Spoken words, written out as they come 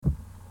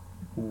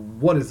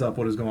What is up?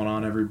 What is going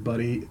on,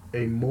 everybody?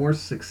 A more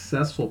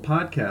successful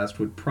podcast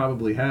would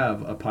probably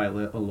have a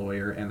pilot, a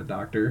lawyer, and a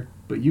doctor,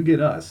 but you get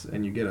us,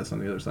 and you get us on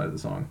the other side of the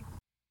song.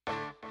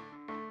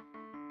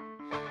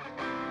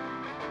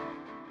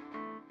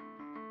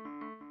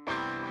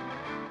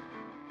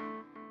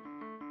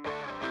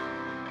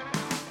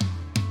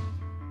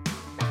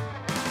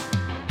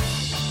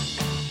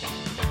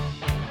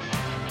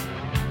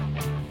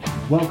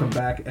 Welcome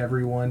back,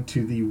 everyone,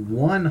 to the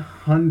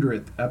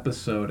 100th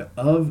episode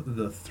of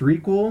the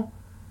Threequel.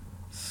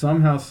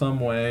 Somehow,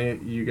 someway,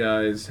 you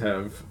guys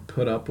have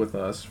put up with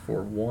us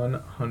for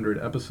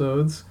 100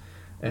 episodes.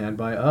 And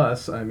by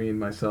us, I mean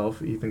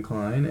myself, Ethan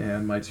Klein,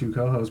 and my two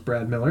co-hosts,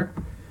 Brad Miller.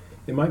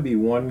 It might be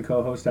one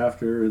co-host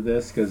after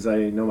this, because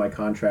I know my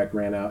contract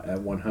ran out at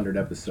 100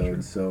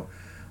 episodes. Sure.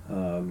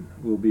 So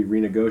we'll be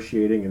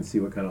renegotiating and see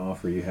what kind of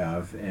offer you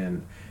have.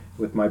 And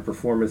with my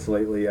performance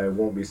lately, I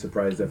won't be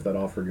surprised if that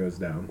offer goes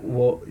down.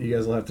 Well, you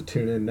guys will have to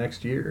tune in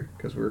next year,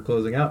 because we're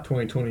closing out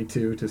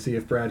 2022 to see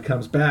if Brad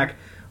comes back.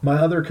 My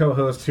other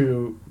co-host,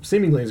 who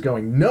seemingly is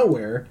going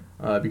nowhere,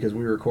 because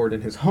we record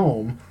in his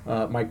home,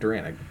 Mike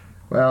Duranick.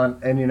 Well,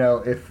 and you know,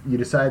 if you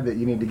decide that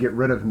you need to get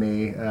rid of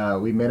me,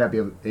 we may not be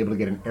able to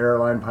get an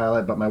airline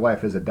pilot, but my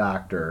wife is a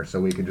doctor, so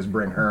we can just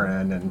bring her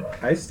in. And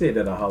I stayed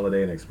at a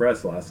Holiday Inn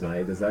Express last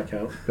night. Does that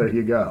count? There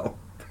you go.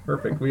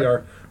 Perfect. We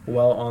are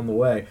well on the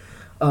way.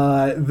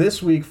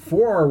 This week,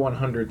 for our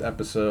 100th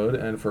episode,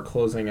 and for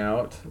closing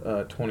out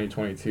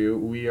 2022,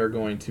 we are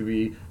going to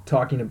be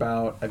talking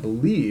about, I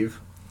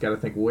believe, got to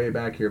think way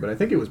back here, but I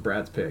think it was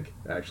Brad's pick,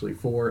 actually,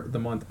 for the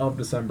month of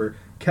December,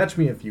 Catch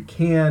Me If You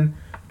Can,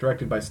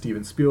 directed by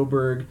Steven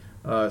Spielberg,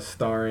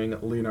 starring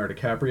Leonardo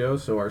DiCaprio,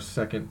 so our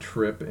second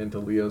trip into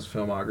Leo's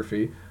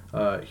filmography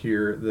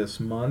here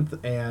this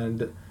month,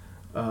 and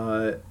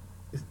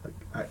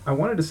I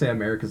wanted to say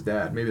America's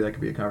Dad. Maybe that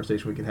could be a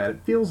conversation we could have.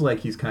 It feels like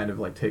he's kind of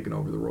like taken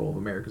over the role of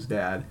America's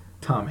Dad,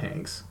 Tom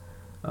Hanks,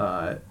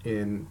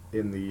 in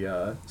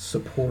the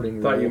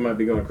supporting role. Thought you might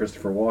be going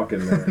Christopher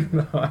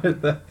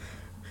Walken there.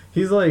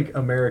 He's like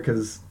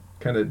America's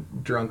kind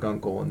of drunk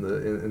uncle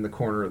in the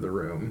corner of the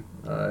room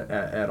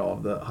at all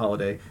of the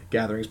holiday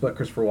gatherings. But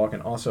Christopher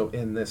Walken also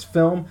in this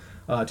film,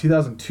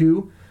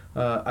 2002.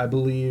 I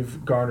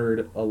believe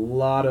garnered a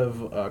lot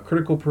of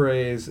critical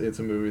praise. It's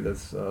a movie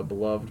that's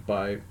beloved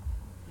by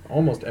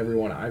almost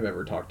everyone I've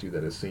ever talked to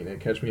that has seen it.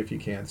 Catch Me If You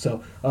Can.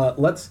 So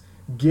let's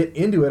get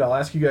into it. I'll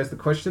ask you guys the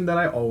question that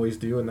I always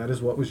do, and that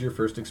is, what was your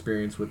first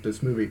experience with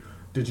this movie?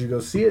 Did you go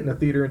see it in a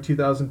theater in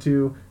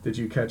 2002? Did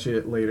you catch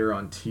it later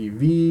on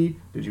TV?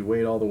 Did you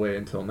wait all the way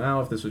until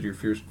now? If this was your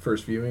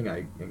first viewing,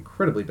 I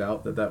incredibly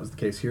doubt that was the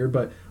case here.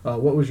 But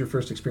what was your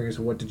first experience,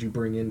 and what did you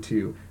bring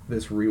into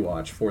this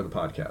rewatch for the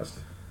podcast?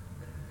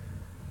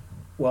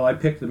 Well, I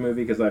picked the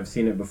movie because I've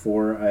seen it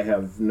before. I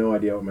have no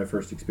idea what my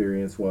first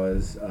experience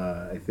was.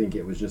 I think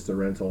it was just a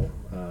rental,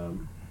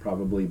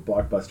 probably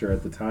Blockbuster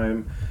at the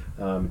time.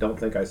 Don't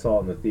think I saw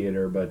it in the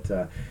theater, but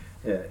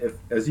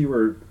as you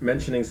were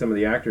mentioning some of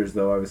the actors,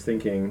 though, I was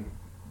thinking,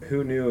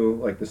 who knew,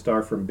 like, the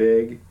star from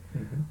Big,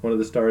 one of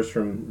the stars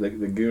from the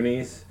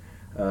Goonies.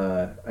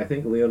 I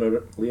think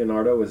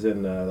Leonardo was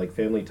in like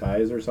Family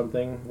Ties or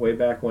something way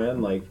back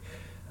when, like.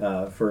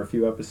 For a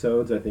few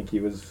episodes, I think he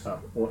was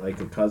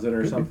like a cousin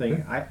or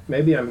something.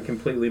 Maybe I'm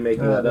completely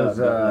making that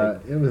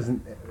up. It was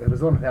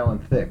the one with Alan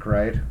Thicke,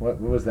 right?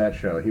 What was that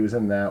show? He was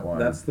in that one.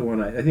 That's the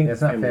one. I think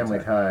it's not Family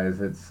Ties.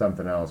 It's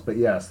something else. But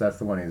yes, that's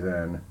the one he's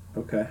in.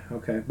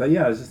 Okay. But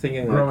yeah, I was just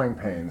thinking, Growing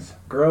Pains.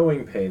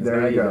 Growing Pains.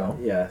 There you go.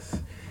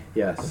 Yes.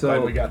 So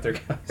glad we got there,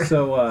 guys.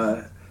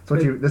 So.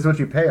 This is what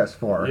you pay us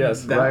for.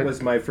 Yes, that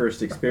was my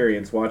first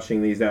experience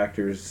watching these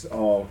actors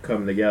all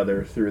come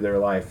together through their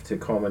life to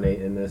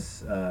culminate in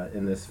this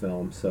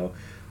film. So,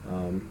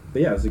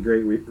 but yeah, it was a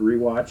great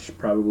rewatch.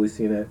 Probably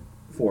seen it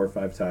 4 or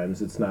 5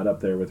 times. It's not up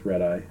there with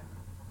Red Eye.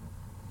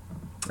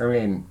 I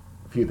mean,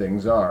 a few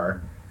things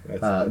are.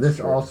 That's this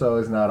true. Also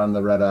is not on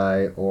the Red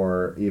Eye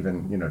or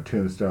even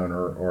Tombstone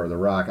or The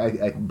Rock.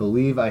 I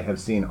believe I have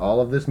seen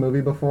all of this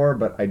movie before,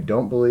 but I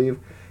don't believe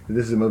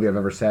this is a movie I've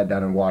ever sat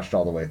down and watched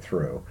all the way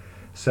through.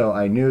 So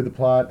I knew the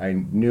plot, I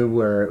knew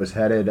where it was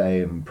headed. I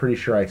am pretty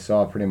sure I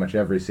saw pretty much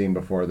every scene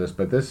before this,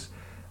 but this,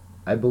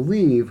 I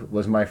believe,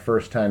 was my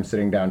first time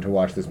sitting down to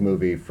watch this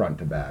movie front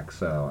to back.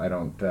 So I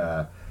don't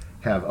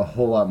have a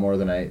whole lot more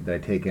than I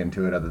take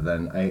into it, other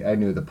than I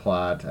knew the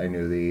plot, I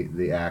knew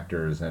the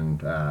actors,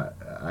 and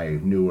I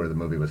knew where the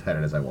movie was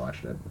headed as I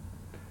watched it.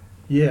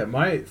 Yeah,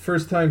 my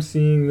first time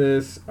seeing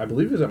this, I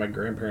believe it was at my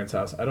grandparents'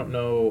 house. I don't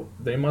know,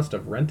 they must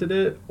have rented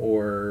it,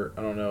 or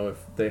I don't know if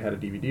they had a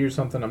DVD or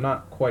something. I'm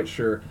not quite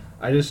sure.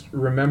 I just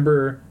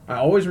remember, I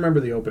always remember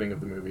the opening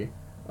of the movie,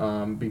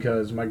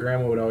 because my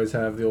grandma would always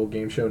have the old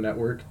Game Show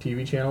Network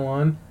TV channel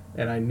on,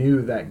 and I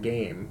knew that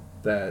game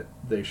that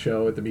they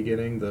show at the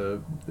beginning,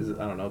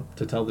 I don't know,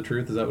 To Tell the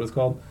Truth, is that what it's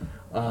called?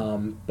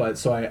 But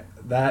so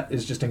that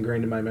is just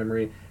ingrained in my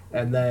memory.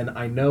 And then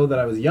I know that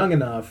I was young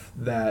enough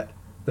that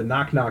the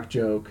knock-knock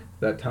joke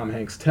that Tom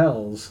Hanks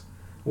tells,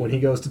 when he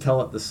goes to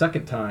tell it the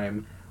second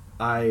time,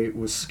 I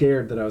was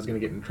scared that I was going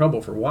to get in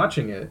trouble for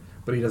watching it,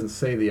 but he doesn't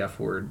say the F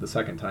word the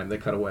second time. They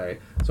cut away.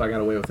 So I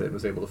got away with it and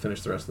was able to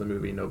finish the rest of the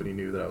movie. Nobody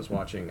knew that I was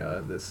watching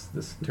this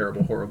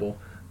terrible, horrible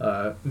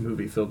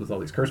movie filled with all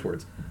these curse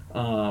words.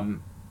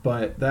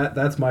 But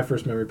that's my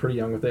first memory, pretty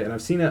young with it. And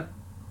I've seen it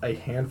a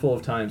handful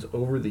of times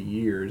over the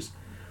years.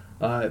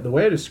 The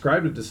way I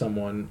described it to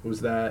someone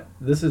was that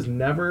this is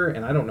never,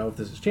 and I don't know if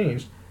this has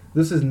changed,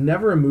 this is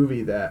never a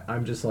movie that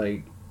I'm just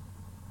like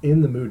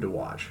in the mood to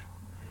watch.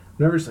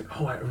 I'm never just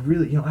like, oh, I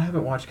really, I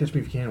haven't watched Catch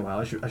Me If You Can in a while.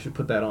 I should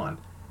put that on.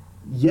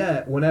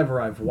 Yet,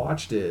 whenever I've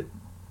watched it,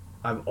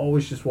 I've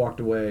always just walked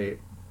away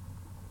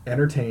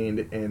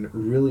entertained and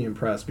really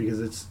impressed because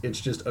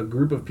it's just a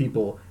group of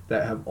people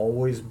that have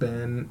always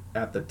been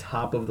at the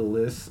top of the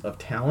list of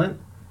talent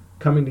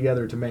coming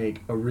together to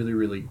make a really,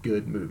 really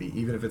good movie,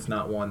 even if it's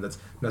not one that's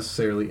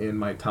necessarily in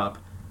my top,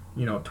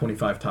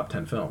 25 top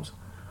 10 films.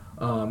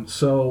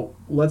 So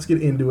let's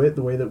get into it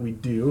the way that we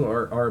do,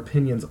 our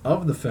opinions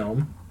of the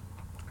film,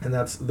 and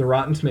that's the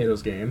Rotten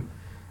Tomatoes game.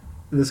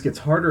 This gets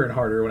harder and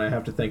harder when I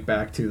have to think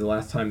back to the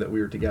last time that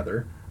we were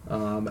together.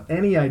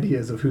 Any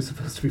ideas of who's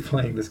supposed to be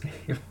playing this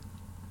game?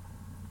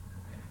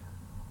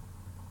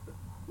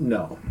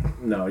 No,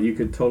 you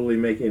could totally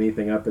make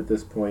anything up at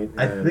this point.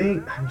 I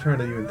think, I'm trying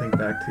to even think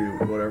back to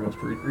what our most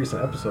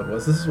recent episode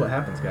was. This is what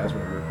happens, guys,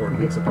 when we record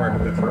weeks apart.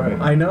 That's right.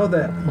 I know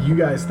that you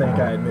guys think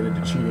I admitted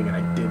to cheating, and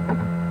I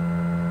didn't.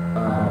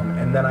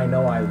 And then I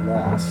know I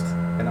lost,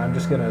 and I'm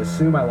just going to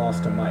assume I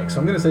lost to Mike. So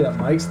I'm going to say that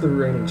Mike's the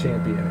reigning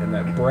champion, and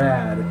that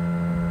Brad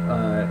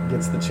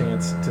gets the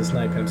chance to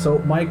snipe him. So,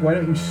 Mike, why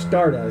don't you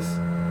start us?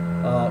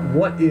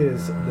 What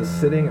is the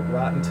sitting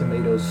Rotten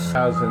Tomatoes?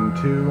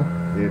 2002.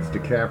 It's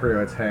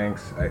DiCaprio. It's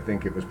Hanks. I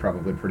think it was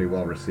probably pretty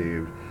well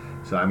received.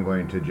 So I'm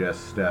going to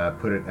just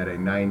put it at a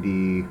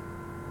 93.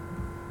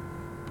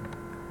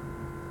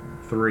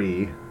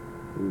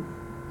 Ooh.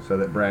 So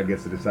that Brad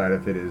gets to decide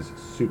if it is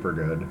super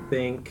good. I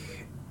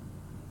think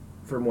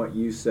from what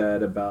you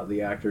said about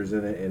the actors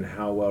in it and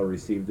how well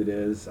received it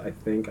is, I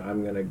think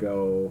I'm going to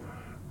go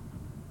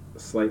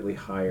slightly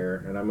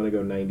higher, and I'm going to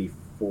go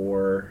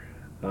 94.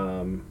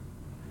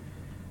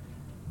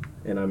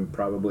 And I'm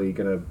probably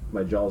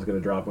my jaw's gonna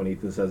drop when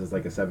Ethan says it's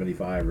like a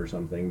 75 or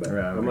something. But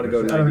Yeah, I'm gonna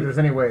go. I don't think there's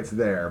any way it's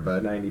there,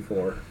 but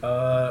 94.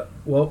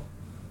 Well,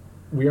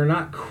 we are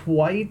not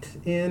quite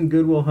in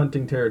Good Will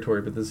Hunting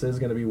territory, but this is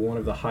going to be one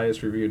of the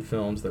highest reviewed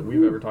films that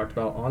we've ever talked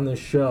about on this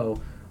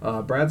show.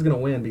 Brad's going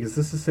to win because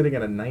this is sitting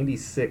at a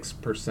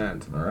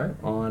 96% all right.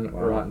 on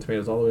Rotten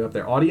Tomatoes, all the way up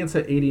there. Audience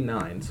at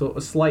 89, so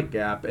a slight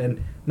gap.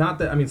 And not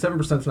that,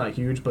 7% is not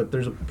huge, but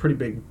there's a pretty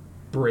big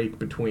break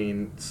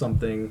between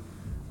something.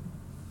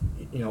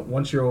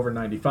 Once you're over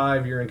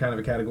 95, you're in kind of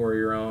a category of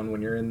your own.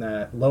 When you're in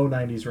that low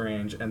 90s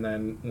range, and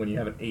then when you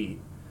have an 8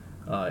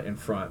 in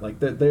front, like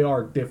they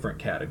are different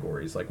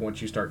categories. Like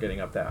once you start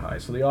getting up that high,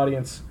 so the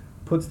audience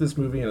puts this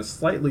movie in a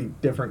slightly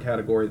different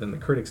category than the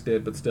critics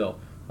did, but still,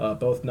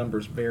 both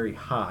numbers very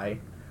high.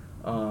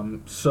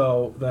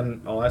 So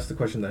then I'll ask the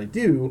question that I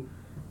do: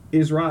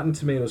 is Rotten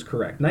Tomatoes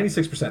correct?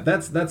 96%.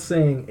 That's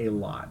saying a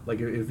lot.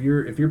 Like if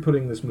you're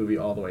putting this movie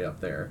all the way up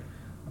there.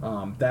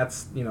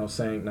 That's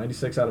saying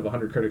 96 out of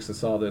 100 critics that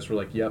saw this were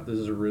like, yep, this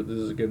is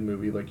a good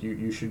movie, like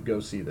you should go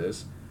see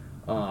this.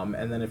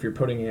 And then if you're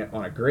putting it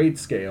on a grade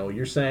scale,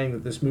 you're saying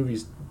that this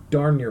movie's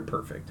darn near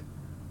perfect.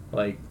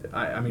 Like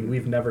I mean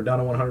we've never done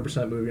a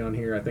 100% movie on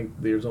here. I think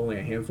there's only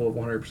a handful of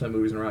 100%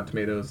 movies in Rotten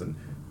Tomatoes, and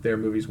they're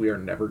movies we are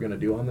never going to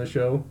do on this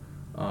show,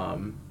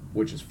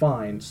 which is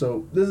fine.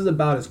 So this is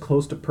about as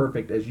close to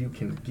perfect as you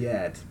can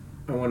get.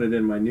 I wanted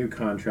in my new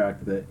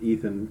contract that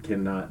Ethan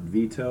cannot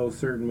veto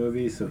certain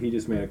movies, so he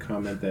just made a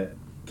comment that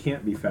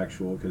can't be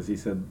factual because he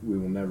said we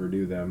will never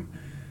do them,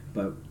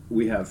 but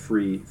we have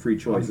free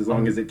choice as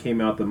long as it came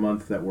out the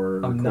month that we're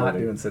recording. I'm not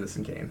doing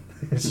Citizen Kane.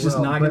 It's just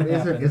not going to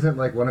happen. Isn't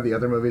like one of the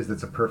other movies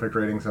that's a perfect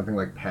rating something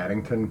like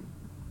Paddington?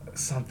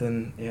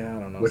 Something, yeah, I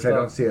don't know. Which I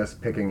don't see us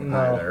picking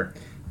either.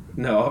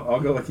 No, I'll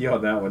go with you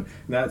on that one.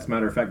 That's,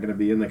 matter of fact, going to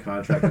be in the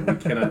contract that we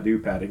cannot do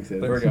Paddington.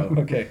 There we go.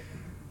 Okay.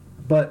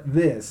 But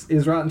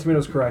is Rotten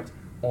Tomatoes correct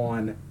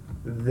on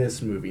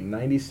this movie?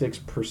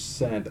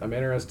 96%. I'm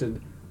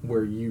interested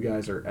where you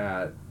guys are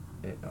at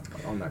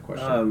on that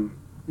question.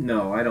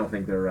 No, I don't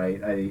think they're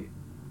right.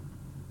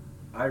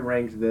 I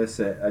ranked this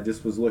I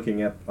just was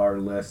looking at our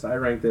list. I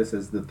ranked this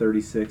as the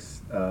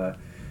 36th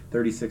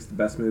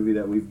best movie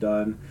that we've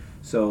done.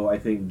 So I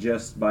think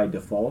just by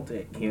default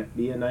it can't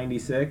be a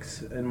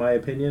 96 in my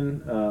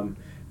opinion,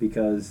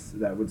 because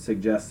that would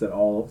suggest that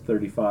all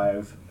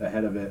 35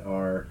 ahead of it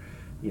are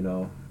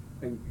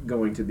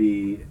going to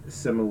be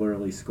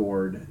similarly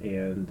scored,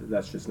 and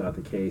that's just not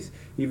the case.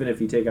 Even if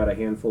you take out a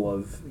handful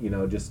of,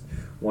 just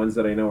ones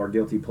that I know are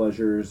guilty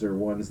pleasures or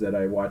ones that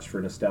I watch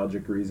for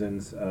nostalgic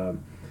reasons,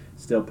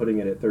 still putting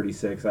it at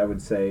 36, I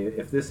would say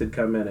if this had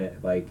come in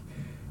at like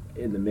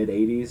in the mid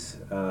 80s,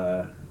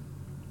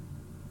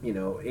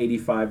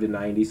 85 to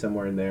 90,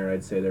 somewhere in there,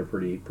 I'd say they're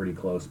pretty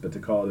close. But to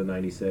call it a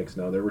 96,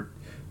 no, there were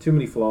too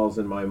many flaws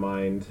in my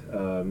mind.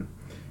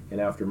 And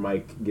after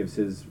Mike gives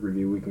his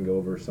review, we can go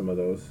over some of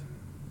those.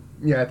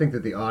 Yeah, I think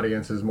that the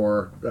audience is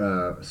more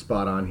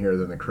spot on here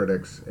than the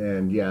critics.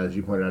 And yeah, as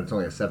you pointed out, it's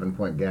only a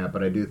 7-point gap,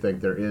 but I do think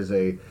there is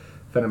a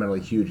fundamentally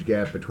huge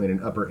gap between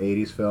an upper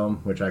 80s film,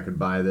 which I could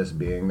buy this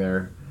being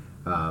there,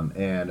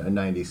 and a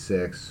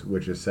 96,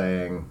 which is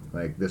saying,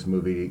 like, this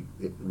movie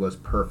it was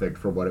perfect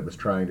for what it was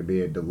trying to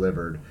be. It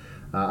delivered.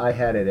 I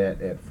had it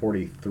at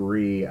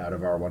 43 out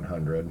of our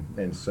 100,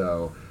 and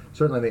so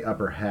certainly the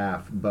upper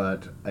half,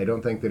 but I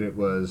don't think that it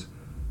was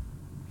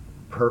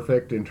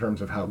perfect in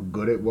terms of how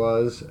good it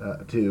was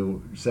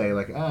to say,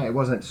 like, it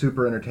wasn't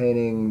super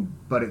entertaining,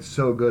 but it's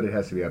so good it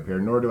has to be up here.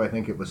 Nor do I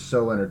think it was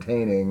so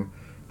entertaining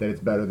that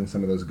it's better than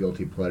some of those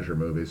guilty pleasure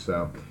movies.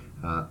 So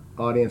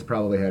audience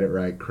probably had it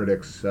right.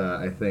 Critics,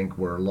 I think,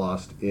 were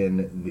lost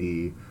in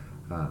the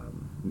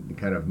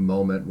kind of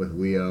moment with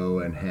Leo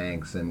and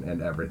Hanks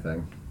and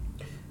everything.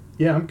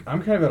 Yeah,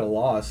 I'm kind of at a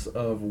loss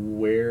of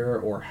where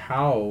or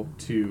how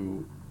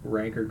to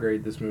rank or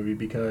grade this movie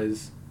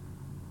because,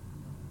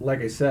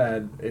 like I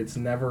said, it's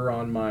never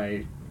on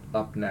my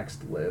up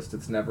next list.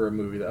 It's never a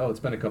movie that, it's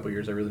been a couple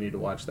years, I really need to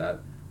watch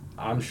that.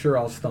 I'm sure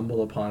I'll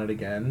stumble upon it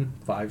again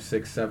 5,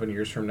 6, 7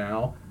 years from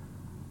now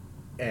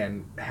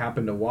and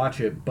happen to watch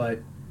it, but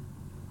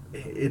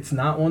it's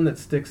not one that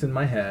sticks in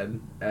my head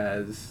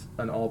as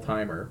an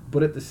all-timer.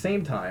 But at the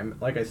same time,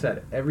 like I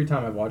said, every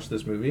time I've watched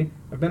this movie,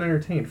 I've been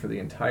entertained for the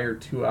entire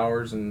 2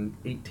 hours and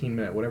 18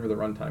 minute, whatever the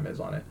runtime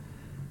is on it.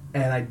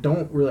 And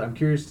I'm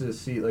curious to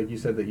see, like you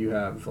said, that you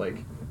have,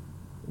 like,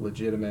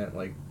 legitimate,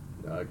 like,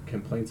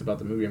 complaints about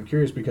the movie. I'm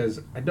curious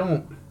because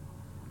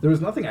there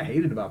was nothing I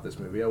hated about this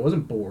movie. I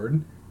wasn't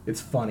bored.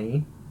 It's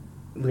funny.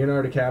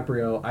 Leonardo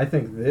DiCaprio, I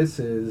think this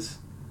is,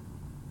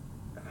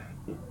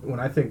 when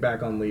I think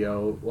back on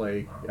Leo,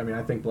 like, I mean,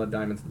 I think Blood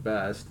Diamond's the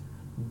best,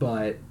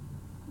 but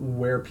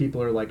where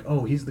people are like,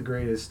 he's the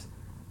greatest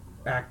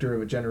actor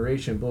of a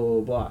generation, blah,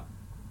 blah, blah.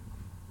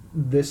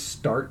 This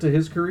start to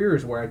his career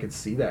is where I could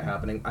see that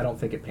happening. I don't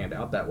think it panned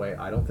out that way.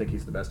 I don't think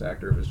he's the best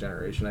actor of his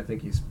generation. I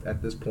think he's,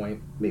 at this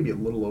point, maybe a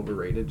little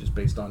overrated just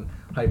based on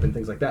hype and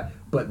things like that.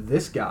 But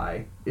this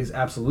guy is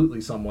absolutely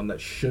someone that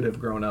should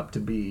have grown up to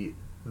be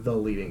the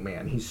leading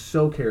man. He's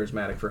so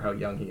charismatic for how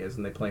young he is,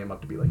 and they play him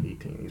up to be like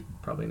 18. He's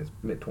probably in his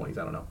mid-20s,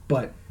 I don't know.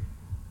 But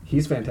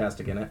he's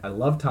fantastic in it. I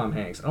love Tom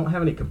Hanks. I don't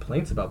have any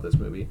complaints about this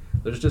movie.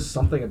 There's just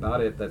something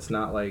about it that's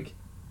not like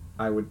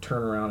I would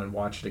turn around and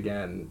watch it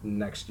again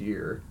next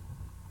year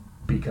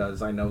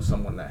because I know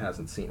someone that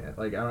hasn't seen it.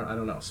 Like, I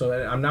don't know. So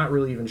I'm not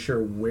really even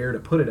sure where to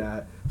put it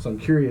at. So I'm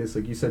curious,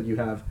 like you said, you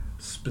have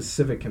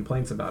specific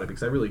complaints about it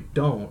because I really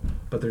don't,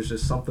 but there's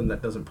just something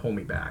that doesn't pull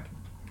me back.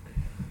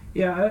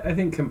 Yeah, I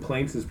think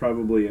complaints is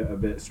probably a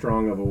bit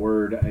strong of a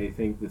word. I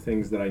think the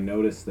things that I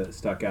noticed that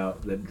stuck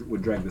out that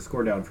would drag the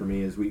score down for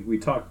me is we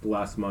talked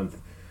last month,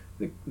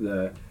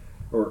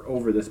 or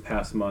over this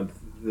past month,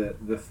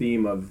 that the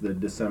theme of the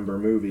December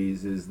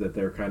movies is that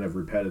they're kind of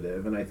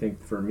repetitive. And I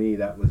think for me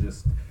that was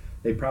just,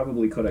 they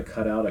probably could have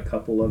cut out a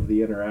couple of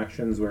the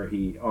interactions where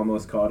he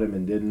almost caught him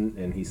and didn't,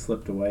 and he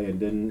slipped away and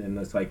didn't. And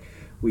it's like,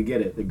 we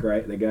get it. The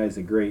guy's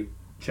a great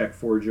check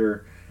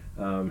forger.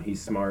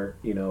 He's smart,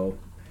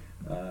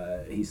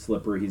 he's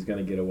slippery, he's going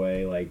to get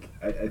away. Like,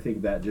 I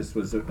think that just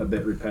was a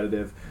bit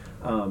repetitive.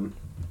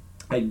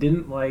 I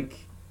didn't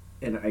like,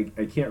 and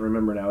I can't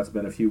remember now, it's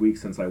been a few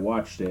weeks since I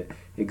watched it,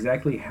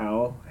 exactly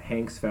how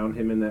Hanks found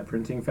him in that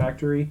printing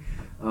factory.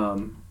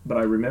 But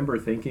I remember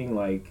thinking,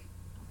 like,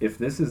 if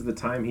this is the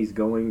time he's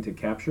going to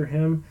capture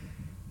him,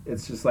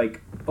 it's just like,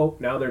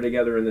 now they're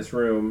together in this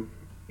room,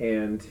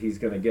 and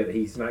he's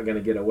not going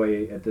to get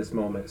away at this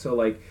moment. So,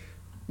 like,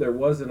 there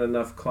wasn't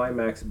enough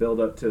climax build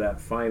up to that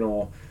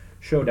final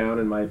showdown,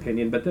 in my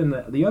opinion. But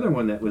then the other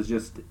one that was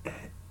just,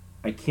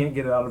 I can't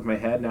get it out of my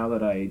head now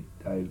that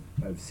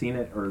I've seen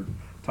it or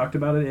talked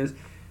about it, is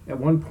at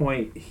one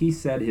point he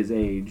said his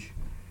age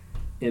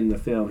in the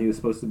film. He was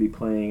supposed to be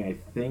playing, I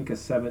think, a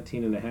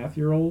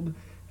 17-and-a-half-year-old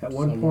at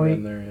one Somewhere point.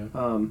 in there,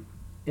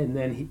 yeah. And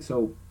then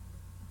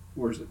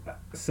we're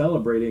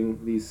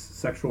celebrating these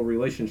sexual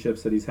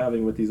relationships that he's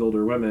having with these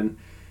older women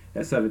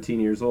at 17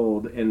 years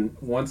old. And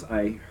once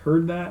I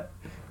heard that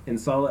and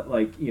saw it,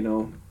 like,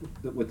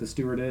 with the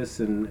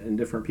stewardess and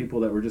different people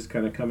that were just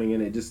kind of coming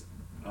in, it just,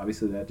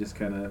 obviously that just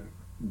kind of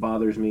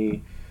bothers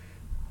me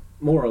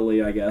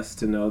morally, I guess,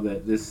 to know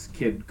that this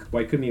kid,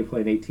 why couldn't he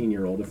play an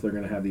 18-year-old if they're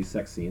going to have these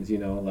sex scenes,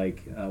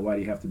 why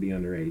do you have to be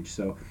underage?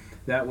 So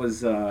that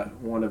was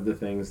one of the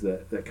things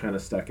that kind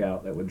of stuck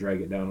out that would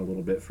drag it down a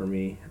little bit for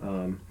me.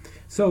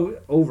 So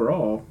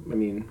overall, I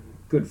mean,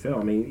 good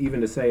film. I mean,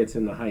 even to say it's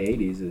in the high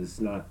 80s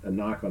is not a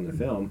knock on the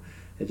film.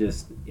 It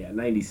just,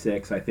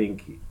 96, I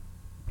think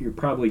you're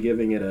probably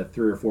giving it a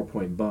 3 or 4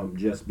 point bump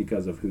just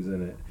because of who's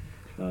in it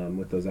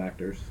with those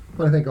actors.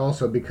 Well, I think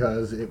also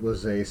because it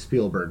was a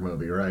Spielberg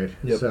movie, right?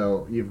 Yep.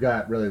 So you've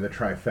got really the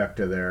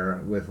trifecta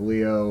there with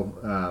Leo,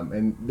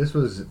 and this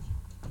was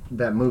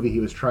that movie he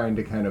was trying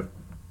to kind of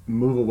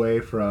move away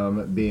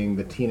from being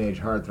the teenage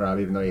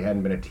heartthrob, even though he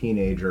hadn't been a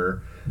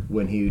teenager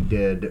when he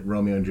did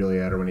Romeo and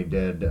Juliet or when he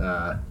did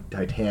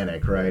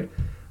Titanic, right?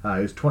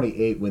 He was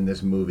 28 when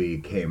this movie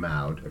came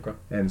out, Okay.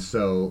 and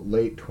so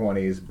late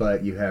 20s.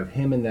 But you have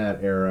him in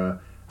that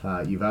era.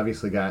 You've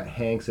obviously got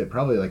Hanks at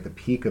probably like the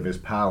peak of his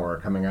power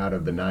coming out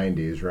of the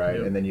 90s, right?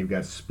 Yep. And then you've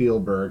got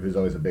Spielberg, who's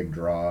always a big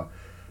draw.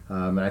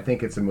 And I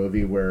think it's a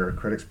movie where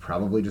critics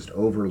probably just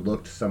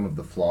overlooked some of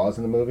the flaws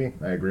in the movie.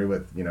 I agree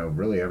with,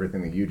 really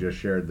everything that you just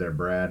shared there,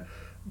 Brad.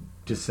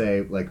 To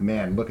say, like,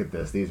 man, look at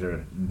this.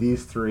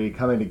 These three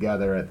coming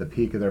together at the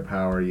peak of their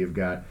power. You've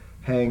got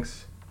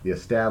Hanks, the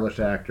established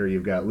actor.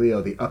 You've got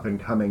Leo, the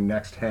up-and-coming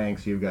next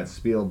Hanks. You've got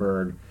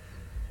Spielberg.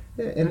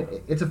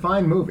 And it's a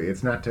fine movie.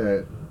 It's not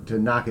to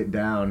knock it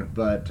down,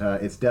 but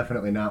it's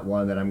definitely not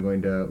one that I'm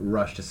going to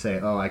rush to say,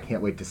 oh, I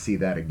can't wait to see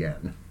that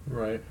again.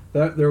 Right.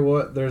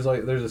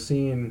 There's a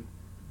scene.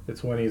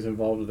 It's when he's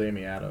involved with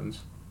Amy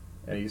Adams,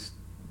 and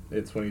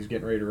it's when he's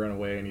getting ready to run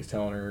away, and he's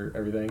telling her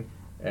everything,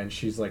 and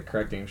she's like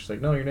correcting him. She's like,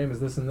 "No, your name is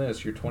this and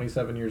this. You're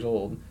 27 years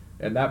old."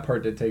 And that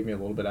part did take me a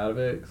little bit out of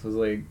it because I was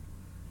like,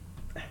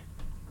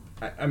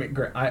 I mean,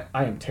 great. I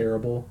am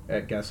terrible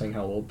at guessing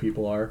how old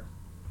people are.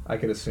 I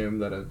could assume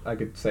that I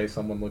could say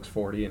someone looks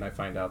 40, and I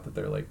find out that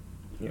they're like,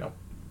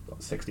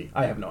 60.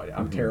 I have no idea.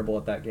 I'm terrible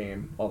at that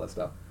game. All that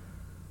stuff.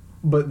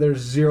 But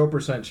there's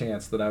 0%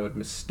 chance that I would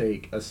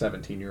mistake a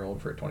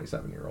 17-year-old for a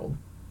 27-year-old.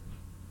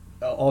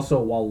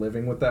 Also, while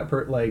living with that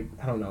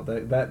I don't know,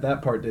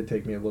 that part did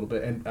take me a little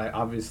bit, and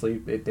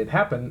obviously it did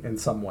happen in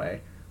some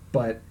way,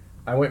 but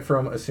I went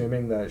from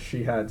assuming that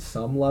she had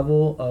some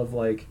level of,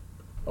 like,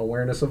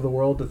 awareness of the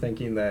world to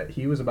thinking that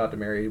he was about to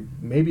marry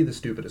maybe the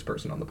stupidest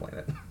person on the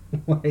planet.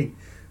 Like,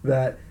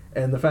 that,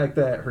 and the fact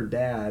that her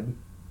dad,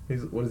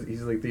 he's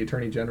like the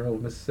Attorney General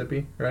of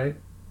Mississippi, right?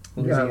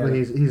 Yeah,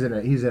 he's in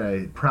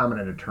a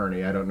prominent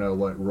attorney. I don't know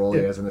what role he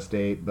has in the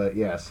state, but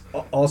yes.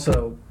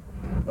 Also,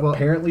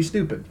 apparently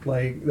stupid,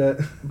 like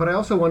that. But I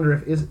also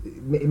wonder if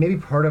maybe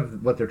part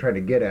of what they're trying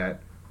to get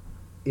at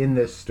in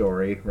this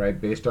story,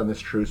 right, based on this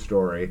true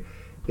story,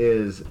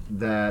 is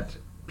that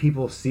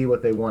people see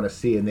what they want to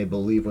see and they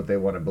believe what they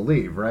want to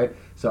believe, right?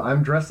 So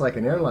I'm dressed like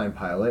an airline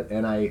pilot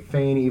and I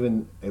feign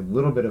even a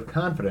little bit of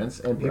confidence,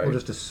 and people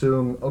just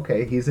assume,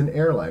 okay, he's an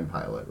airline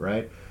pilot,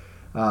 right?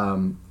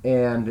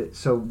 And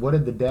so what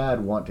did the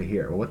dad want to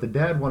hear? Well, what the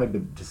dad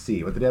wanted to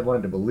see, what the dad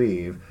wanted to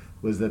believe,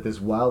 was that this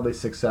wildly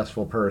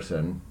successful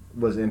person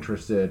was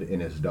interested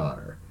in his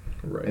daughter.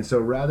 Right. And so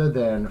rather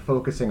than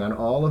focusing on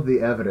all of the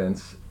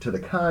evidence to the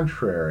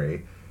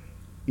contrary,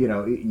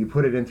 you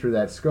put it in through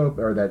that scope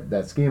or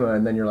that schema,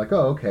 and then you're like,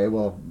 oh, okay,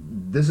 well,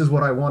 this is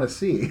what I want to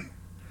see.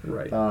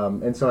 Right.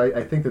 And so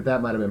I think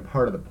that might have been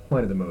part of the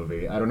point of the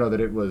movie. I don't know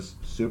that it was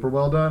super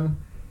well done.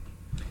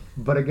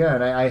 But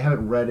again, I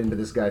haven't read into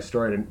this guy's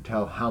story to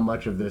tell how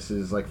much of this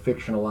is like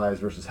fictionalized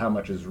versus how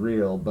much is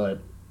real, but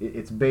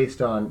it's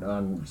based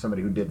on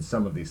somebody who did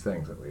some of these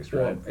things, at least,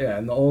 right? Well, yeah,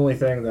 and the only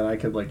thing that I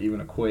could like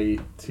even equate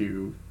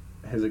to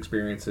his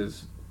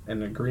experiences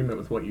in agreement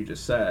with what you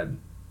just said,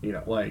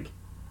 like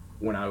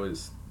when I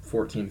was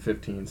 14,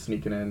 15,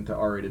 sneaking into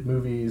R-rated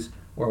movies,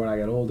 or when I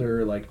got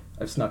older, like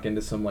I've snuck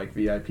into some like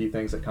VIP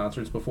things at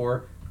concerts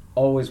before,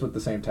 always with the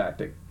same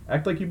tactic.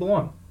 Act like you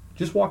belong.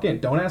 Just walk in.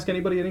 Don't ask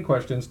anybody any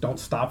questions. Don't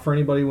stop for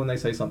anybody when they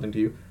say something to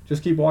you.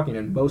 Just keep walking,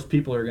 and most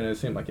people are going to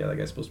assume, like, yeah, that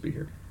guy's supposed to be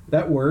here.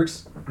 That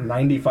works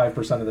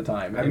 95% of the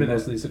time.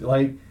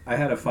 I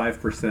had a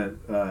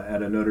 5%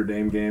 at a Notre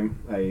Dame game.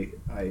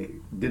 I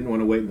didn't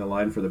want to wait in the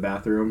line for the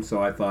bathroom,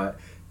 so I thought,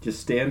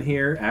 just stand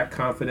here, act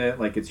confident,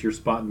 like it's your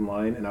spot in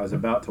line. And I was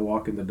about to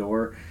walk in the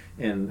door,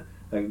 and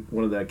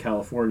one of the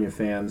California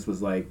fans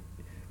was like,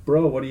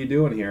 bro, what are you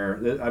doing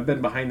here? I've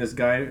been behind this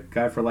guy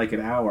for like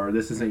an hour.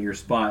 This isn't your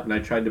spot. And I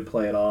tried to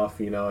play it off,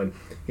 and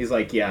he's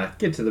like, yeah,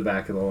 get to the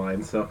back of the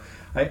line. So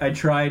I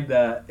tried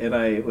that, and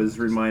I was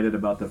reminded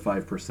about the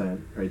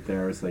 5% right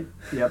there. I was like,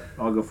 yep,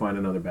 I'll go find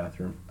another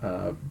bathroom.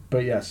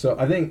 But yeah, so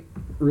I think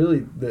really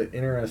the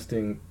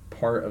interesting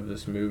part of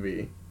this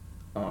movie,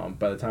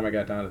 by the time I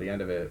got down to the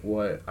end of it,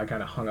 what I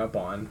kind of hung up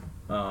on,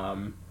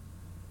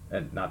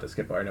 and not to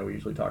skip, I know we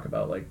usually talk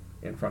about like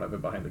in front of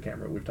it, behind the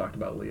camera, we've talked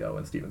about Leo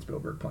and Steven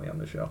Spielberg plenty on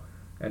the show,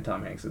 and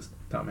Tom Hanks.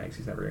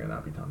 He's never going to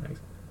not be Tom Hanks.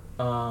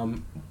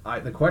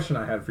 The question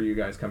I had for you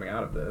guys coming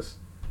out of this,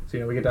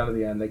 so we get down to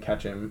the end, they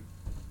catch him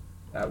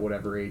at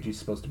whatever age he's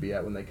supposed to be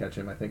at when they catch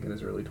him, I think in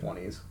his early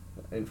 20s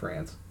in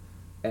France,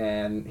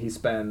 and he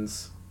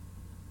spends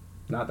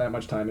not that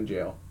much time in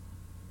jail,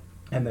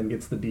 and then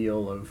gets the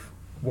deal of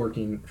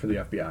working for the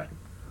FBI.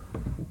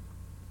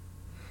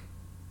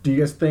 Do you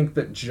guys think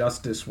that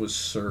justice was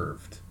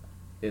served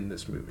in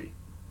this movie?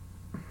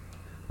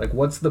 Like,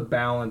 what's the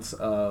balance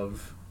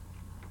of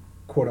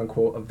quote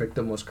unquote a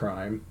victimless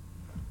crime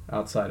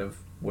outside of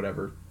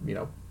whatever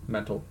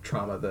mental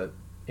trauma that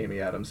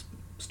Amy Adams'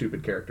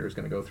 stupid character is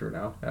going to go through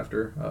now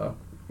after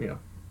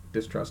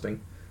distrusting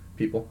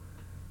people,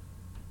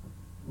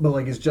 but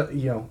like it's just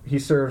he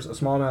serves a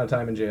small amount of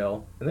time in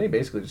jail, and then he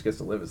basically just gets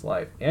to live his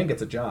life and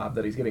gets a job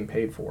that he's getting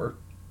paid for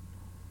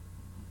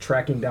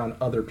tracking down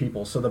other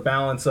people. So the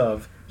balance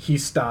of he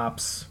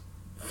stops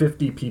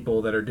 50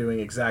 people that are doing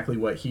exactly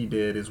what he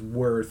did is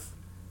worth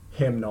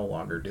him no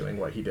longer doing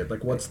what he did.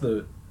 Like, what's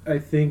the I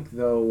think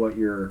though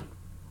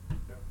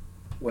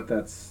what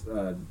that's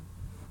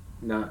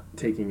not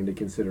taking into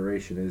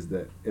consideration is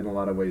that in a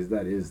lot of ways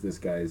that is this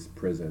guy's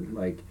prison.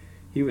 Like,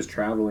 he was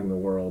traveling the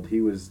world,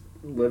 he was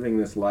living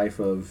this life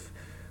of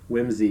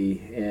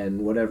whimsy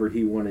and whatever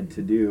he wanted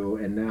to do,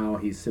 and now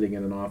he's sitting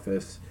in an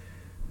office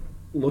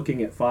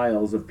looking at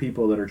files of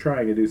people that are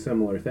trying to do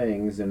similar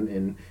things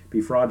and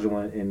be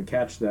fraudulent and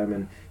catch them.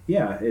 And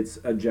yeah, it's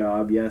a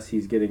job. Yes,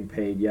 he's getting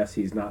paid. Yes,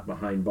 he's not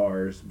behind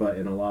bars, but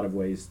in a lot of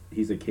ways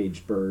he's a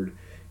caged bird,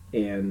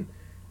 and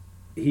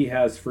he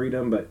has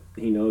freedom, but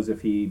he knows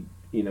if he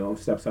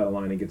steps out of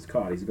line and gets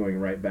caught, he's going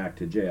right back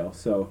to jail.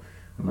 So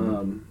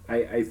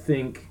I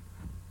think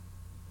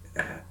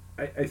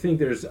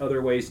there's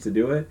other ways to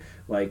do it,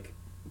 like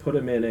put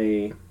him in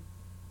a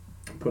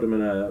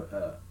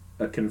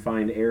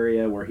confined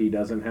area where he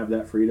doesn't have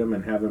that freedom,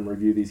 and have him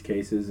review these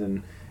cases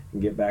and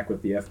get back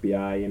with the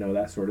FBI,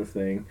 that sort of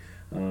thing.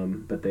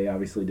 But they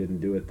obviously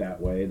didn't do it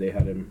that way. They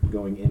had him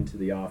going into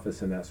the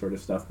office and that sort of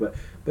stuff. But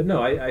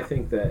no, I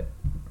think that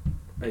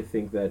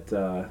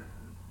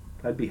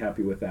I'd be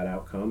happy with that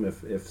outcome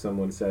if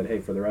someone said, hey,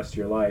 for the rest of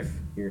your life,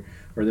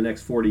 or the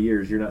next 40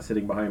 years, you're not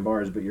sitting behind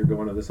bars, but you're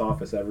going to this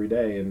office every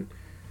day and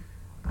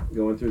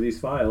going through these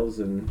files,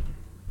 and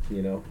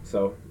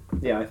so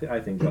yeah, I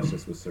think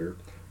justice was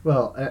served.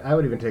 Well, I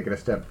would even take it a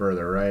step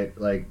further, right?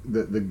 Like,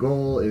 the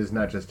goal is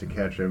not just to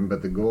catch him,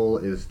 but the goal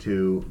is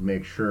to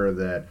make sure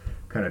that,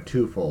 kind of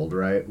twofold,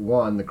 right?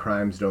 One, the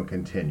crimes don't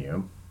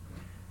continue.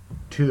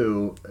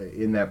 Two,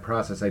 in that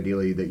process,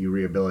 ideally, that you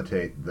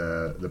rehabilitate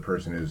the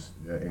person who's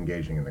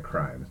engaging in the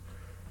crimes.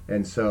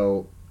 And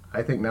so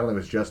I think not only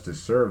was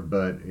justice served,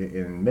 but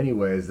in many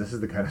ways, this is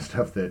the kind of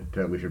stuff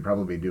that we should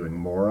probably be doing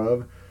more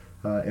of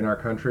in our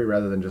country,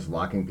 rather than just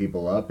locking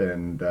people up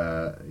and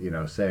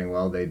saying,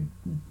 well, it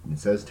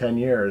says 10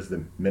 years,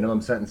 the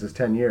minimum sentence is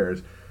 10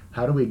 years.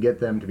 How do we get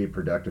them to be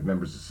productive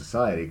members of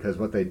society? Because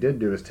what they did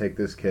do is take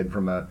this kid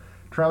from a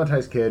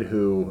traumatized kid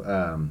who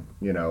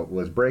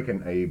was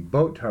breaking a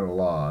boat ton of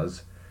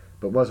laws,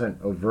 but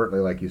wasn't overtly,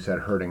 like you said,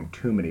 hurting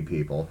too many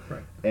people,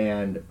 right,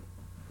 and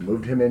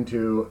moved him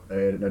into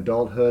an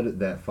adulthood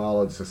that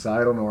followed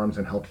societal norms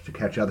and helped to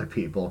catch other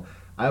people.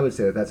 I would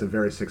say that that's a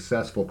very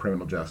successful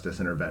criminal justice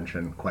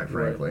intervention, quite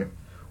frankly. Right.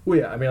 Well,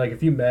 yeah, I mean, like,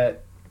 if you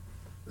met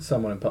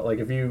someone like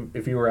if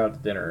you were out to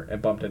dinner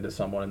and bumped into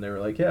someone and they were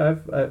like, yeah,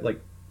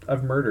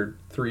 I've murdered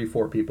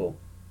 3-4 people.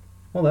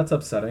 Well, that's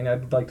upsetting.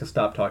 I'd like to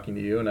stop talking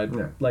to you, and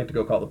I'd like to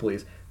go call the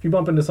police. If you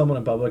bump into someone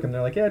in public and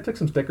they're like, yeah, I took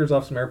some stickers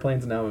off some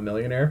airplanes and now I'm a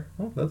millionaire.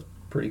 Well, that's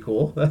pretty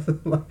cool.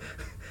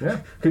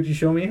 Yeah. Could you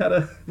show me how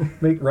to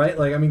make, right?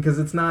 Like, I mean, because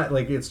it's not,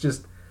 like, it's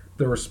just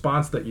the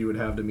response that you would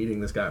have to meeting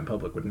this guy in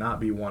public would not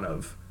be one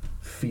of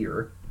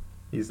fear.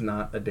 He's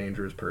not a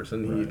dangerous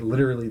person. Right. He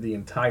literally, the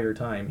entire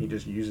time, he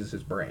just uses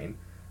his brain.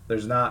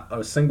 There's not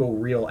a single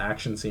real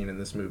action scene in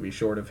this movie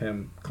short of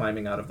him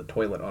climbing out of the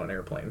toilet on an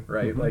airplane,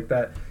 right? Mm-hmm. Like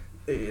that.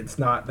 It's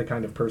not the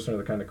kind of person or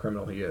the kind of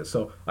criminal he is.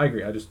 So I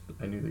agree. I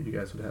knew that you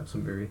guys would have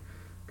some very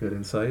good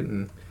insight.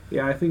 And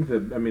yeah, I think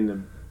that, I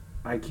mean,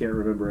 I can't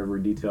remember every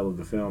detail of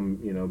the film,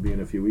 being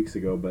a few weeks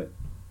ago, but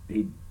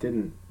he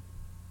didn't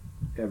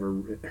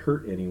ever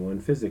hurt anyone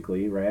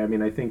physically, right? I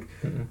mean, I think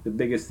the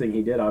biggest thing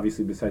he did,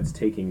 obviously, besides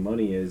taking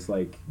money, is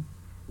like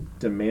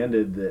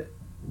demanded that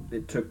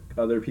it took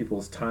other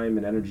people's time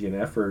and energy and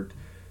effort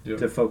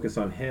to focus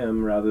on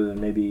him rather than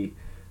maybe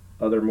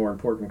other more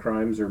important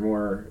crimes or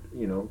more,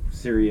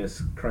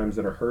 serious crimes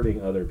that are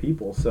hurting other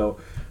people. So,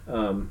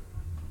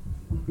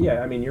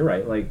 yeah, I mean, you're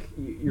right. Like,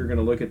 you're going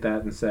to look at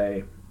that and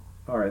say,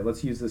 all right,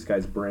 let's use this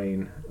guy's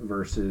brain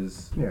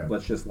versus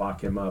let's just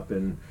lock him up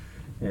and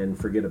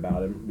forget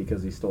about him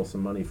because he stole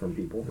some money from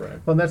people.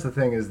 Right. Well, and that's the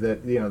thing, is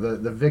that,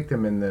 the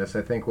victim in this,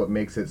 I think what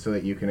makes it so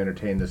that you can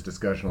entertain this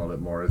discussion a little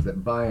bit more is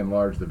that by and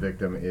large the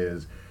victim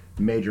is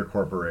major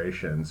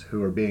corporations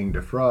who are being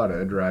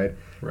defrauded, right?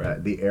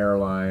 The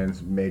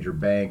airlines, major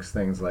banks,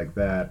 things like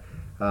that.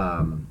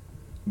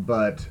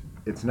 But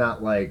it's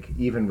not like,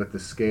 even with the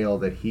scale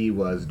that he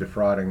was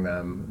defrauding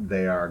them,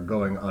 they are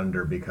going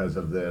under because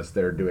of this.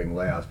 They're doing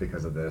layoffs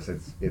because of this.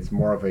 It's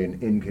more of an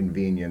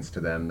inconvenience to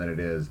them than it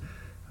is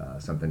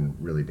something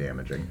really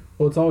damaging.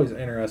 Well, it's always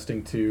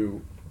interesting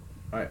to,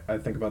 I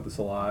think about this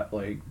a lot,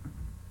 like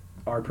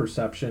our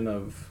perception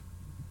of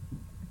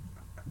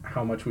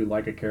how much we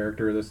like a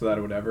character, this, that,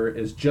 or whatever,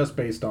 is just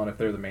based on if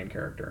they're the main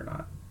character or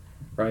not,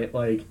 right?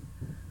 Like,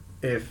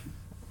 if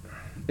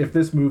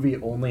this movie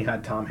only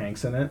had Tom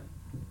Hanks in it,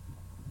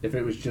 if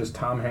it was just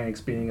Tom Hanks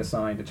being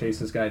assigned to chase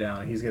this guy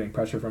down, and he's getting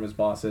pressure from his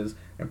bosses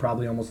and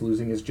probably almost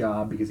losing his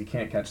job because he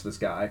can't catch this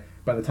guy,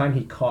 by the time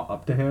he caught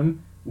up to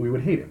him, we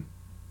would hate him.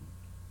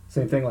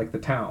 Same thing like The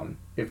Town.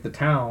 If The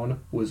Town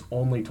was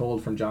only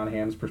told from John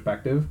Hamm's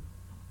perspective,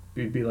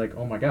 you'd be like,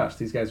 oh my gosh,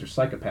 these guys are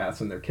psychopaths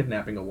and they're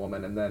kidnapping a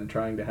woman and then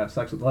trying to have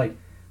sex with, like,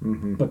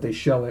 but they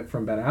show it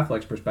from Ben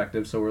Affleck's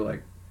perspective, so we're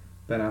like,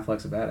 Ben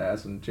Affleck's a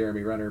badass and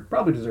Jeremy Renner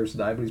probably deserves to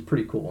die, but he's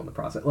pretty cool in the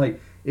process.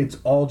 Like, it's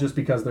all just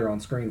because they're on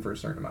screen for a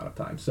certain amount of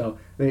time. So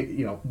they,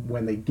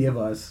 when they give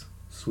us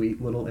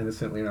sweet little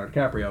innocent Leonardo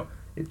DiCaprio,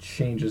 it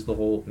changes the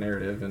whole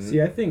narrative. And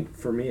See, I think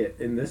for me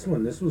in this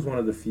one, this was one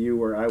of the few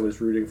where I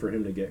was rooting for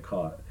him to get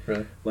caught.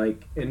 really,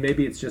 Like, and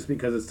maybe it's just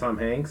because it's Tom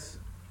Hanks,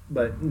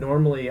 but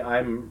normally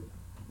I'm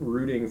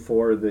rooting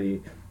for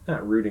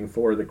not rooting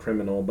for the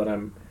criminal, but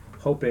I'm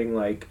hoping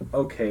like,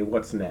 okay,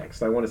 what's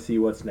next? I want to see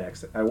what's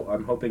next.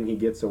 I'm hoping he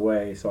gets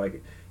away, so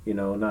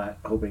not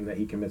hoping that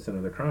he commits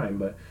another crime.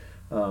 But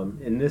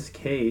in this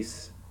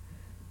case,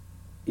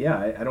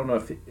 yeah, I don't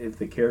know if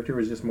the character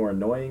was just more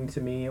annoying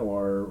to me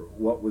or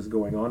what was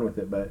going on with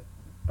it, but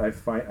I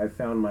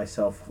found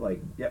myself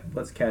like, yep,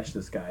 let's catch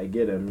this guy,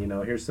 get him.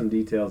 Here's some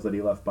details that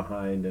he left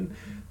behind, and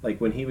like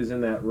when he was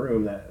in that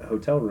room, that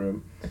hotel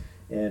room,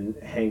 and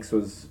Hanks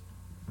was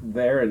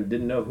there and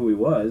didn't know who he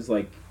was.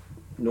 Like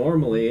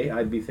normally,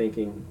 I'd be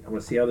thinking, I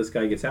want to see how this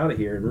guy gets out of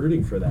here and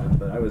rooting for that.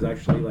 But I was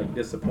actually like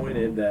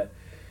disappointed that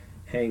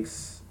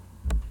Hanks,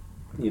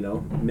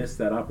 missed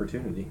that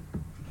opportunity.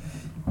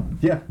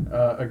 yeah,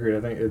 agreed.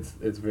 I think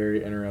it's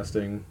very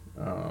interesting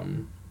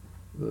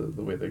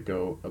the way they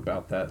go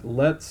about that.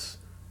 Let's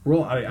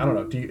roll. I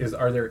don't know.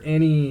 Are there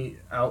any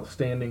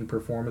outstanding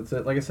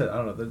performances? Like I said,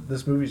 I don't know.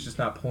 This movie's just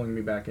not pulling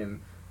me back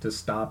in to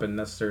stop and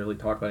necessarily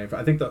talk about it.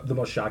 I think the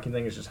most shocking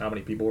thing is just how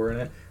many people were in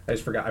it. I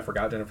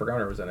forgot Jennifer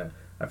Garner was in it.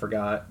 I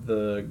forgot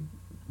the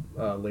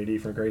lady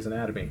from Grey's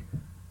Anatomy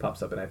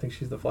pops up, and I think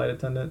she's the flight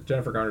attendant.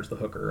 Jennifer Garner's the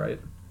hooker, right?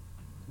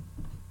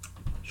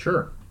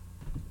 Sure.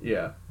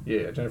 Yeah.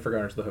 Jennifer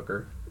Garner's the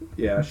hooker.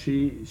 Yeah,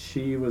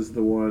 she was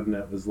the one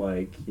that was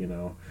like, I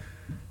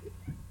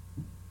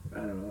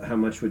don't know, how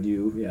much would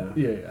you,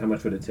 Yeah. how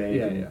much would it take?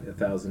 Yeah,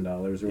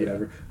 $1,000 or Yeah.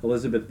 whatever.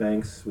 Elizabeth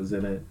Banks was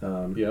in it.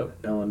 Yep.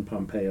 Ellen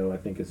Pompeo, I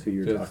think, is who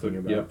you're talking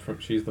about. Yep,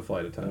 she's the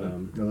flight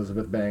attendant.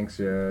 Elizabeth Banks,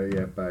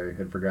 yep, I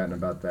had forgotten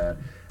about that.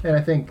 And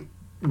I think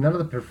none of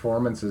the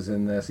performances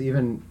in this,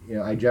 even,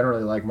 I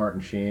generally like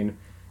Martin Sheen.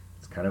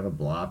 It's kind of a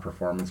blah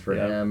performance for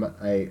him.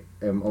 I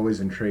am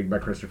always intrigued by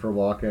Christopher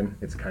Walken.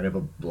 It's kind of a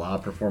blah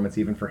performance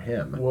even for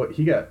him. Well,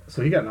 he got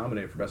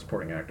nominated for Best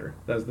Supporting Actor.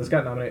 This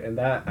got nominated, and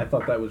that I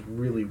thought that was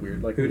really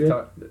weird. Like Who did?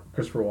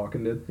 Christopher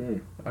Walken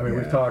did. I mean,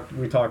 Yeah.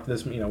 we talked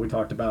this. We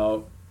talked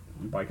about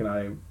Mike and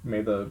I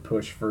made the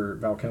push for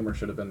Val Kilmer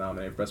should have been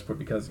nominated for Best Support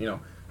because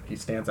he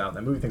stands out in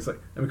that movie. Things like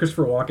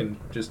Christopher Walken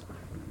just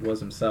was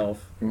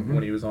himself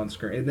when he was on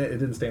screen. It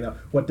didn't stand out.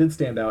 What did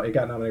stand out? It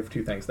got nominated for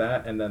two things: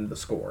 that and then the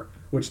score,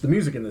 which the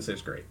music in this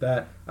is great.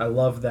 That I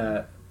love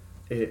that.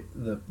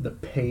 The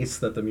pace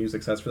that the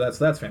music sets for that,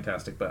 so that's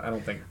fantastic. But I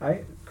don't think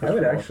I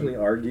would actually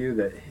argue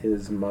that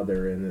his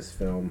mother in this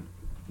film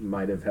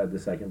might have had the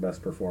second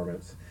best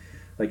performance.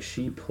 Like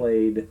she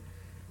played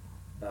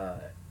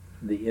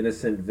the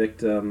innocent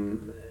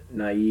victim,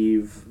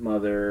 naive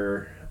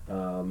mother,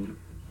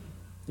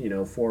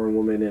 foreign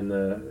woman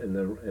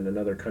in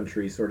another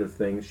country sort of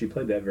thing. She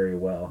played that very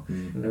well.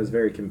 And I was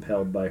very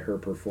compelled by her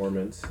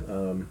performance,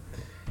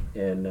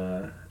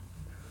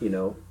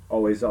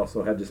 always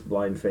also had just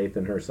blind faith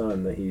in her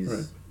son that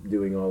he's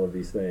doing all of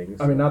these things.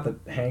 I mean, not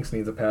that Hanks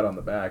needs a pat on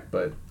the back,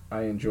 but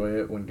I enjoy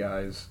it when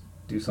guys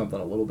do something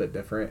a little bit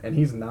different. And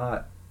he's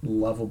not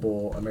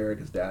lovable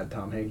America's Dad,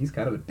 Tom Hanks. He's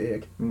kind of a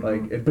dick.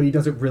 But he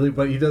does it really.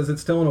 But he does it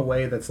still in a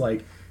way that's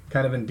like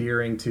kind of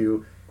endearing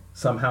to.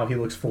 Somehow he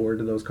looks forward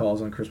to those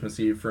calls on Christmas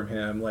Eve from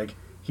him. Like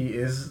he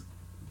is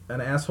an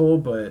asshole,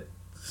 but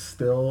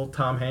still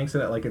Tom Hanks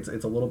in it. Like it's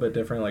a little bit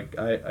different. Like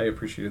I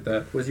appreciated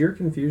that. Was your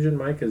confusion,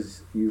 Mike,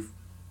 because you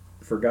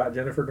forgot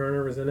Jennifer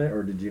Garner was in it,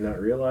 or did you not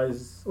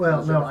realize?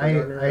 Well, no,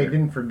 Jennifer I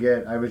didn't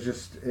forget. I was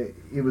just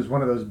it was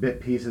one of those bit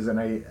pieces, and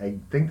I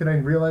think that I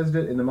realized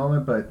it in the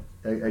moment. But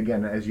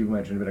again, as you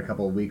mentioned, it's been a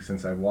couple of weeks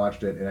since I've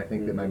watched it, and I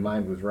think that my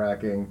mind was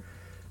racking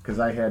because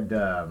I had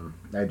I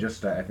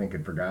think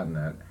had forgotten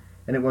that.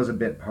 And it was a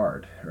bit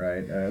part,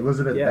 right?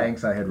 Elizabeth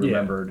Banks, I had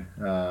remembered.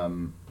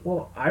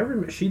 Well,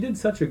 she did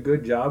such a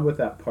good job with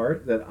that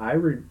part that I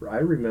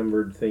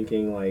remembered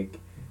thinking, like,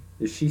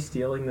 is she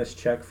stealing this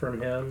check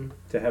from him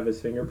to have his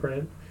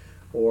fingerprint?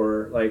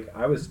 Or, like,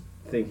 I was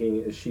thinking,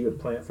 is she a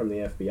plant from the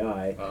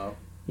FBI?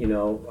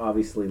 Oh.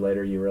 Obviously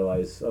later you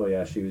realize, oh,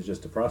 yeah, she was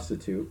just a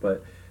prostitute.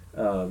 But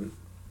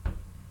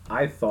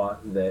I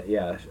thought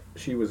that,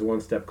 she was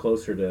one step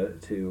closer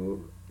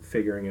to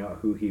figuring out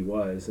who he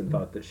was and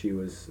thought that she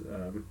was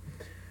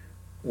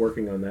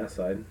working on that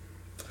side.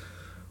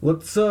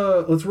 Let's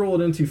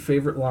roll it into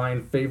favorite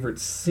line, favorite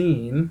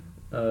scene,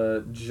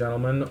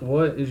 gentlemen.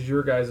 What is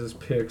your guys'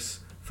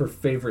 picks for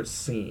favorite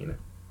scene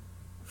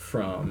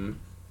from?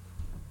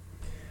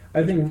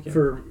 I think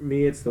for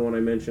me, it's the one I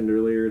mentioned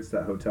earlier. It's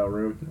that hotel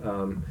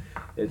room.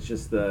 It's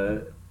just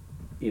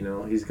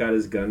he's got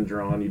his gun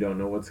drawn. You don't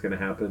know what's going to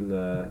happen.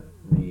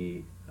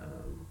 The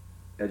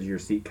edge of your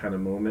seat kind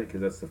of moment, because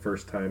that's the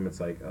first time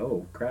it's like,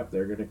 oh crap,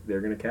 they're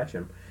gonna catch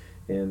him,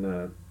 and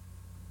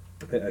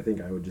I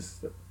think I would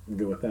just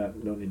go with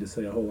that. Don't need to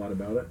say a whole lot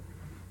about it.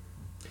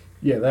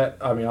 Yeah,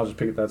 I'll just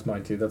pick it. That's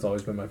mine too. That's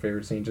always been my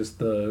favorite scene. Just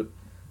the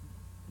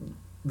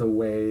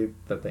way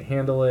that they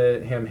handle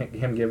it.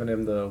 Him giving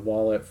him the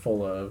wallet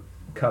full of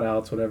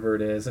cutouts, whatever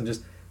it is, and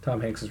just Tom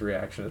Hanks'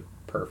 reaction is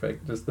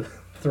perfect. Just the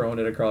throwing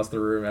it across the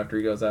room after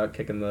he goes out,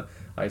 kicking the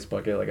ice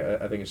bucket. Like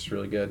I think it's just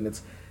really good,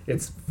 and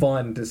it's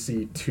fun to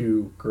see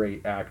two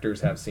great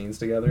actors have scenes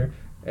together,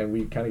 and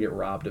we kind of get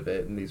robbed of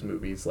it in these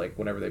movies. Like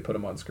whenever they put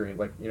them on screen,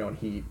 like in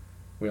Heat,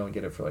 we only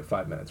get it for like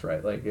 5 minutes,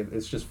 right? Like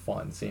it's just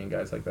fun seeing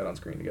guys like that on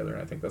screen together,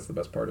 and I think that's the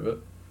best part of it.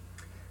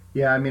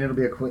 Yeah, I mean, it'll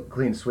be a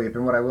clean sweep.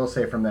 And what I will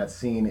say from that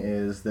scene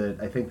is that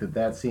I think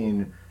that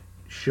scene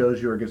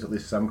shows you or gives at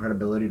least some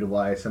credibility to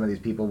why some of these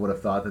people would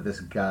have thought that this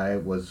guy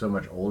was so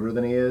much older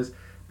than he is,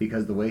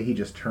 because the way he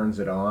just turns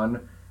it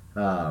on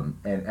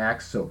and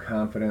acts so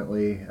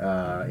confidently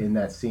in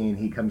that scene,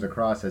 he comes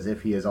across as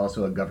if he is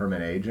also a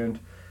government agent.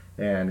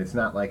 And it's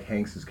not like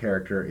Hanks's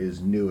character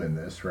is new in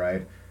this,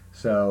 right?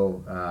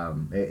 So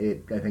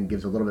it I think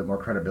gives a little bit more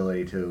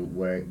credibility to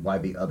why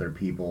the other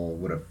people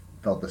would have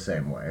felt the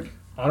same way.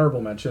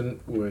 Honorable mention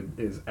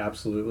is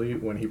absolutely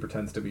when he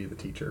pretends to be the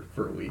teacher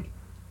for a week.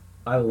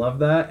 I love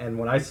that, and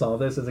when I saw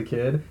this as a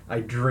kid, I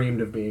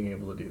dreamed of being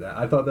able to do that.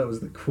 I thought that was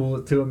the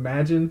coolest. To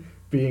imagine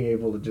being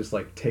able to just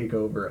like take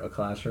over a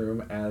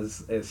classroom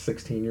as a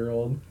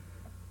 16-year-old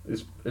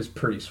is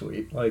pretty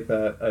sweet. Like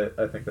that,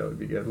 I think that would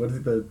be good. What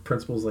is the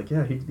principal's like?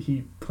 Yeah,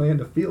 he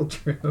planned a field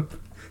trip,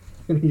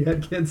 and he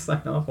had kids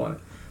sign off on it.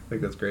 I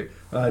think that's great.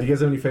 Do you guys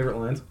have any favorite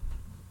lines?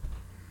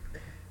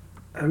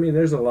 I mean,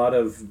 there's a lot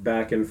of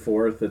back and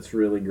forth that's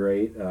really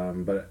great,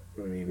 but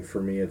I mean,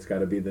 for me, it's got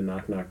to be the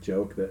knock-knock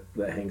joke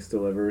that Hanks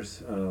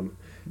delivers,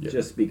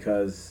 just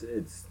because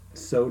it's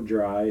so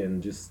dry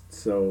and just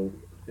so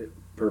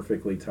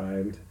perfectly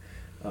timed,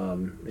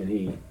 and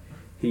he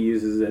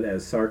uses it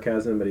as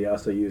sarcasm, but he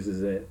also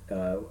uses it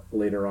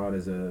later on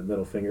as a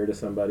middle finger to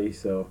somebody.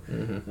 So,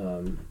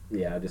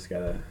 I just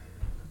gotta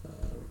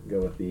go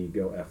with the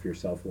 "Go F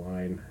yourself"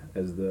 line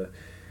as the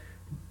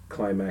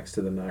climax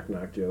to the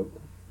knock-knock joke.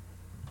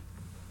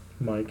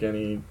 Mike,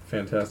 any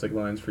fantastic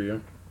lines for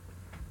you?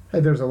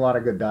 Hey, there's a lot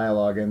of good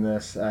dialogue in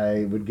this.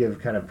 I would give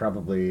kind of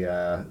probably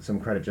some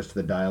credit just to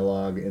the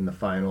dialogue in the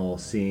final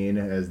scene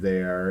as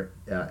they are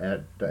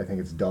at, I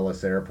think it's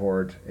Dulles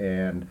Airport,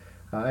 and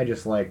I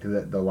just liked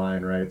the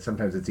line, right?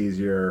 Sometimes it's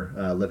easier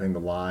living the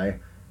lie,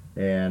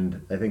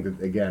 and I think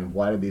that, again,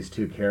 why did these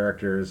two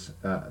characters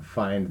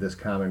find this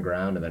common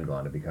ground and then go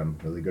on to become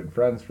really good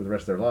friends for the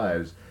rest of their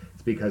lives?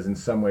 It's because in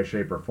some way,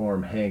 shape, or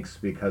form, Hanks,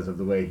 because of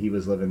the way he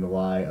was living the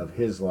lie of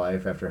his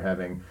life after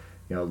having,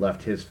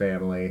 left his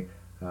family,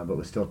 but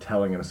was still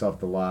telling himself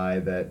the lie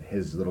that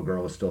his little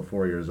girl was still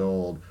 4 years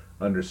old,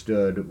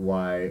 understood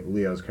why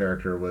Leo's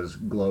character was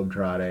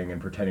globetrotting and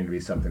pretending to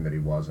be something that he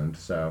wasn't.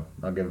 So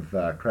I'll give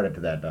credit to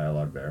that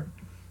dialogue there.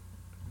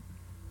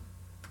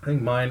 I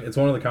think mine, it's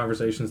one of the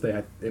conversations they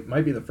had. It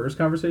might be the first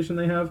conversation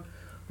they have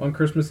on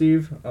Christmas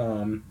Eve,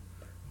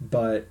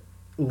 but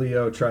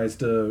Leo tries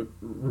to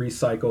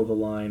recycle the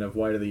line of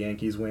 "Why do the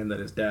Yankees win?" that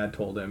his dad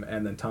told him,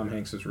 and then Tom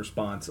Hanks'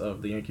 response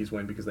of "The Yankees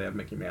win because they have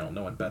Mickey Mantle.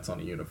 No one bets on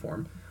a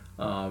uniform."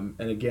 And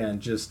again,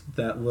 just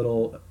that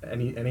little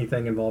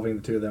anything involving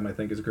the two of them, I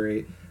think, is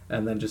great.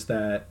 And then just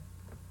that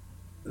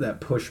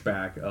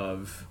pushback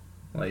of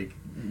like,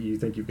 you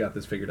think you've got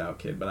this figured out,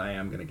 kid, but I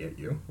am gonna get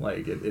you.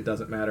 Like it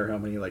doesn't matter how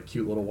many like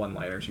cute little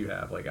one-liners you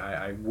have. Like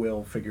I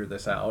will figure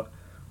this out.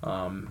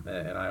 And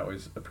I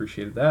always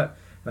appreciated that.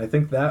 And I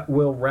think that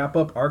will wrap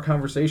up our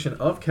conversation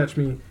of Catch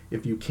Me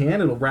If You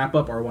Can. It'll wrap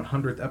up our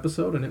 100th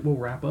episode, and it will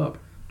wrap up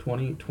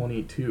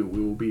 2022. We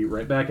will be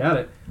right back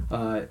at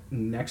it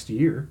next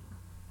year.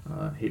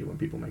 Hate it when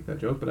people make that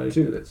joke, but I just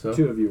did it. So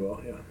two of you will,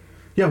 yeah.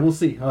 Yeah, we'll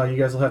see. You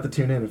guys will have to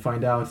tune in and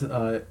find out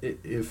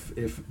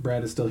if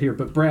Brad is still here.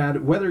 But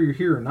Brad, whether you're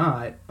here or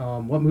not,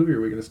 what movie are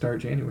we going to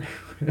start January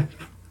with?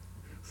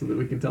 So that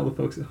we can tell the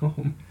folks at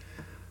home.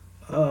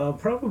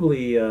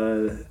 Probably,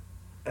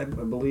 I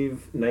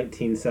believe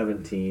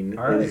 1917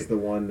 is the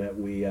one that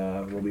we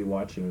will be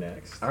watching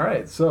next. All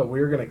right, so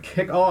we're going to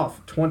kick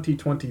off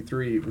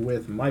 2023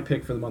 with my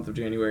pick for the month of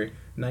January,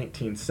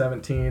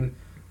 1917,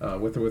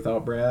 with or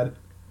without Brad.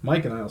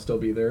 Mike and I will still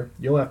be there.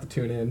 You'll have to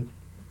tune in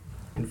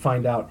and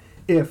find out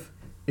if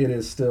it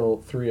is still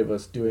three of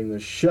us doing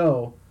this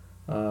show.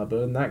 But other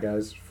than that,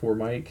 guys, for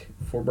Mike,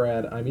 for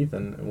Brad, I'm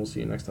Ethan, and we'll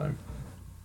see you next time.